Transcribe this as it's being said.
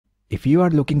If you are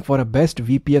looking for a best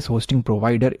VPS hosting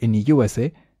provider in USA,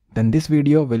 then this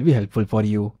video will be helpful for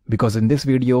you, because in this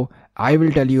video, I will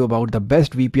tell you about the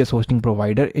best VPS hosting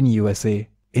provider in USA.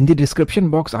 In the description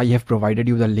box, I have provided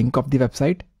you the link of the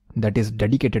website, that is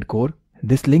DedicatedCore.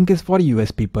 This link is for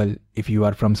US people. If you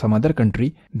are from some other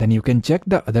country, then you can check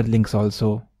the other links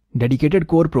also.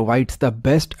 DedicatedCore provides the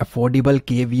best affordable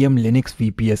KVM Linux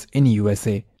VPS in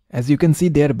USA. As you can see,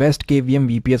 their best KVM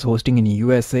VPS hosting in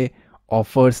USA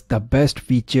offers the best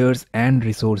features and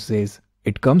resources.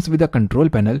 It comes with a control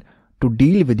panel to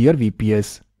deal with your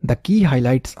VPS. The key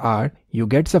highlights are you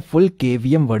get a full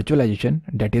KVM virtualization,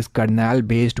 that is kernel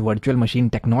based virtual machine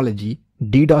technology,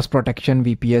 DDoS protection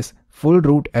VPS, full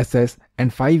root SS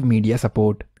and 5 media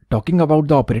support. Talking about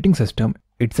the operating system,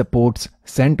 it supports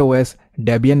CentOS,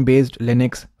 Debian based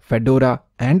Linux, Fedora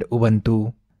and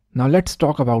Ubuntu. Now let's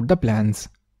talk about the plans.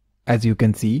 As you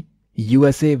can see,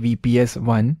 USA VPS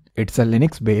 1, it's a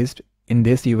Linux based. In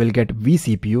this you will get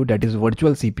vCPU, that is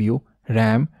virtual CPU,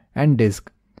 RAM and disk.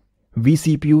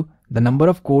 vCPU, the number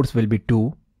of cores will be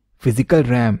 2. Physical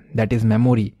RAM, that is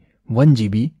memory, 1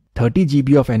 GB, 30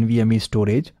 GB of NVMe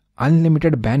storage,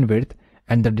 unlimited bandwidth,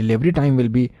 and the delivery time will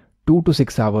be 2 to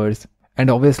 6 hours. And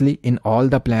obviously in all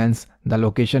the plans, the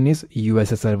location is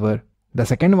USA server. The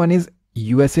second one is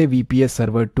USA VPS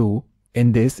server 2.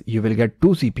 In this you will get 2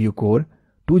 CPU core,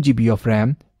 2 GB of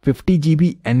RAM, 50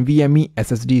 GB NVMe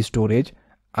SSD storage,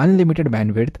 unlimited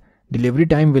bandwidth, delivery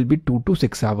time will be 2 to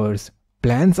 6 hours.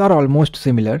 Plans are almost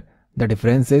similar, the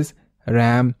difference is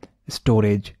RAM,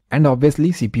 storage and obviously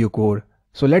CPU core.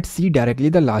 So let's see directly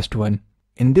the last one.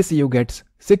 In this you get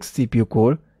 6 CPU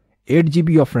core, 8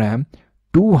 GB of RAM,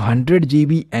 200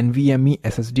 GB NVMe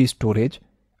SSD storage,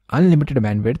 unlimited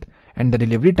bandwidth and the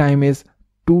delivery time is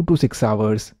 2 to 6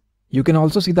 hours. You can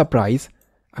also see the price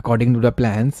according to the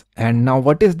plans. And now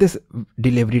what is this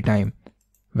delivery time?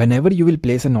 Whenever you will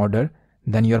place an order,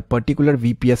 then your particular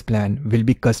VPS plan will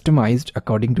be customized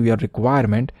according to your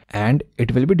requirement and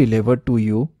it will be delivered to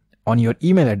you on your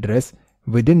email address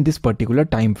within this particular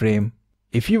time frame.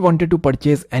 If you wanted to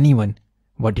purchase anyone,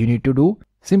 what you need to do?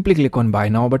 Simply click on buy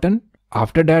now button.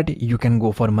 After that you can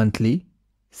go for monthly,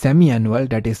 semi-annual,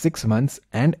 that is 6 months,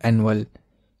 and annual.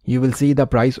 You will see the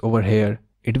price over here.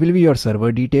 It will be your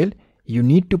server detail. You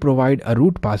need to provide a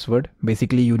root password.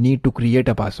 Basically you need to create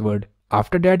a password.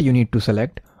 After that you need to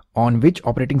select on which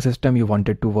operating system you want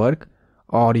it to work,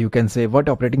 or you can say what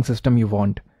operating system you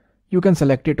want. You can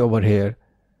select it over here.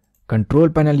 Control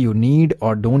panel you need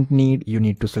or don't need, you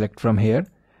need to select from here,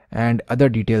 and other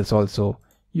details also.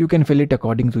 You can fill it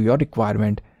according to your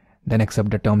requirement. Then accept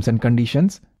the terms and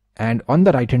conditions, and on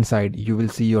the right hand side you will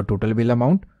see your total bill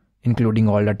amount including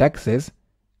all the taxes.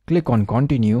 Click on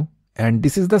continue and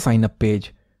this is the sign up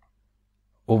page.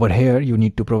 Over here you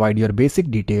need to provide your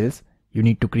basic details. You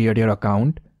need to create your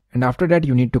account and after that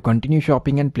you need to continue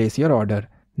shopping and place your order.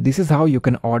 This is how you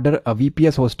can order a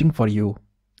VPS hosting for you.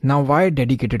 Now why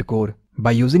DedicatedCore?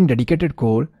 By using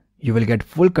DedicatedCore, you will get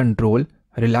full control,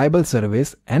 reliable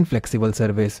service and flexible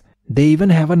service. They even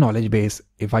have a knowledge base.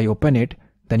 If I open it,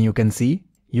 then you can see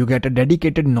you get a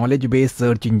dedicated knowledge base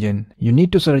search engine. You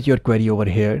need to search your query over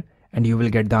here and you will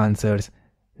get the answers.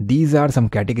 These are some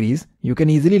categories you can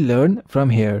easily learn from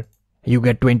here. You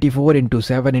get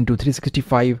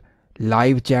 24/7/365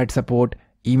 live chat support,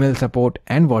 email support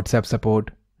and WhatsApp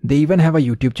support. They even have a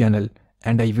YouTube channel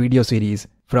and a video series.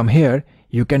 From here,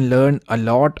 you can learn a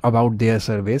lot about their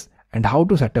service and how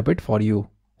to set up it for you.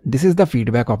 This is the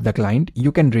feedback of the client.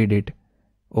 You can read it.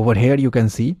 Over here you can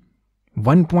see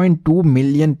 1.2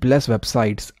 million plus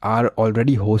websites are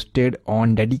already hosted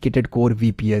on DedicatedCore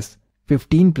VPS,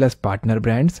 15 plus partner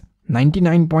brands,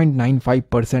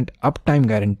 99.95% uptime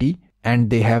guarantee, and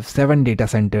they have 7 data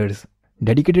centers.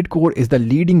 DedicatedCore is the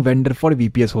leading vendor for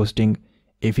VPS hosting.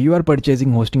 If you are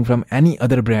purchasing hosting from any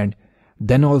other brand,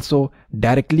 then also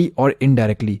directly or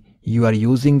indirectly you are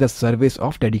using the service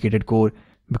of DedicatedCore,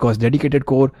 because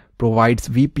DedicatedCore provides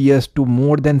VPS to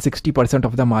more than 60%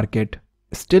 of the market.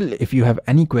 Still, if you have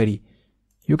any query,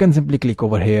 you can simply click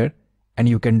over here and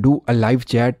you can do a live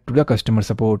chat to the customer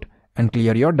support and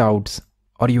clear your doubts.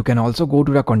 Or you can also go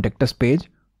to the contact us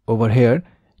page. Over here,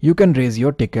 you can raise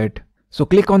your ticket. So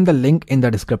click on the link in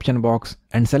the description box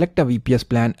and select a VPS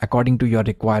plan according to your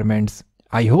requirements.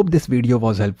 I hope this video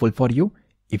was helpful for you.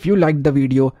 If you liked the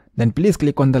video, then please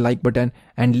click on the like button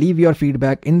and leave your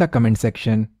feedback in the comment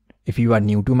section. If you are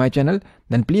new to my channel,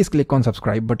 then please click on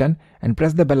subscribe button and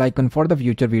press the bell icon for the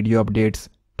future video updates.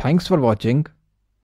 Thanks for watching.